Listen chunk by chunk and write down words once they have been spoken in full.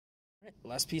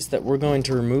Last piece that we're going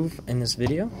to remove in this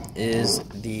video is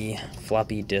the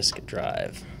floppy disk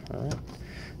drive. Alright,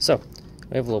 so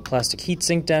we have a little plastic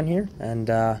heatsink down here, and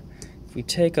if we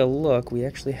take a look, we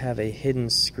actually have a hidden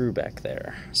screw back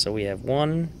there. So we have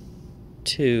 1,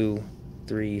 2,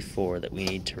 3, 4 that we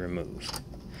need to remove.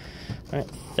 Alright,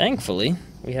 thankfully,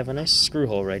 we have a nice screw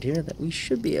hole right here that we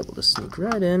should be able to sneak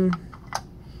right in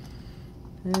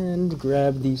and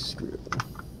grab the screw.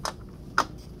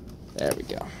 There we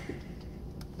go.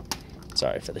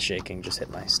 Sorry for the shaking, just hit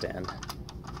my stand.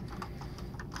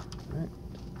 All right.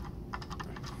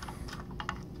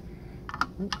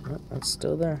 Oh, that's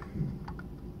still there.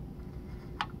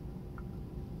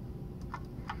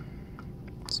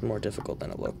 It's more difficult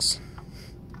than it looks.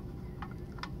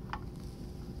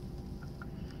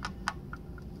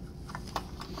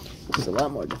 It's a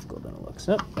lot more difficult than it looks.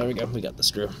 Oh, there we go, we got the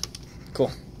screw. Cool,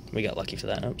 we got lucky for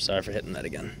that. Oh, sorry for hitting that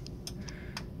again.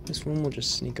 This one will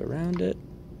just sneak around it.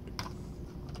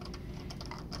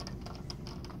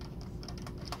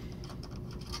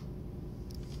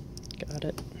 Got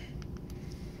it.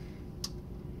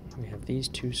 We have these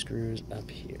 2 screws up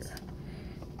here.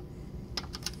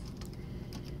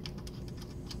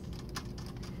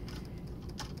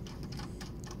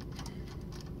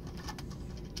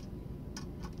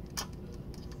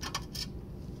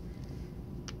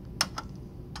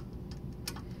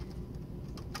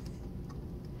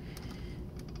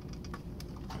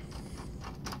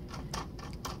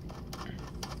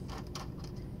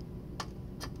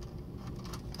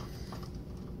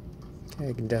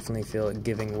 I can definitely feel it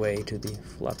giving way to the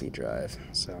floppy drive,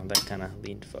 so that kind of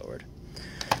leaned forward.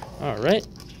 Alright,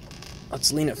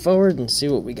 let's lean it forward and see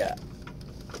what we got.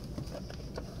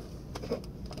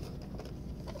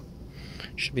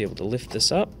 Should be able to lift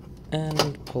this up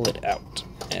and pull it out.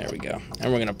 There we go.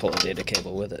 And we're going to pull a data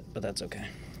cable with it, but that's okay.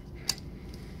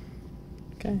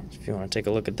 Okay, if you want to take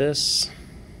a look at this.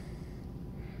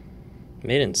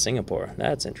 Made in Singapore.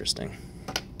 That's interesting.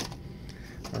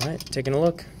 Alright, taking a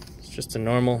look. Just a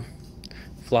normal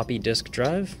floppy disk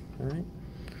drive. Alright.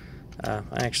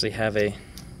 I actually have a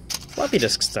floppy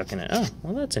disk stuck in it. Oh,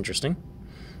 well, that's interesting.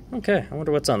 Okay, I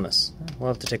wonder what's on this. We'll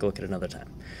have to take a look at it another time.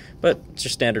 But it's your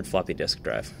standard floppy disk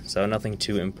drive, so nothing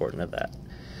too important of that.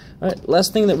 Alright,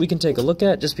 last thing that we can take a look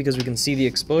at, just because we can see the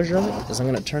exposure of it, is I'm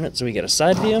going to turn it so we get a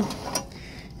side view,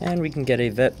 and we can get a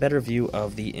better view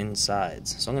of the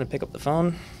insides. So I'm going to pick up the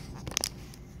phone,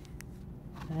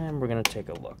 and we're going to take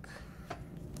a look.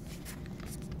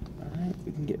 Alright,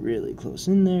 we can get really close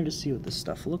in there to see what this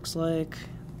stuff looks like.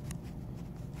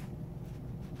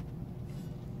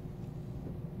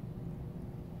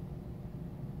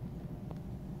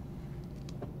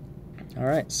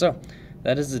 Alright, so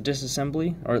that is the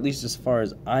disassembly, or at least as far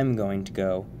as I'm going to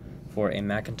go, for a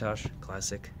Macintosh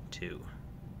Classic II.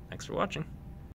 Thanks for watching.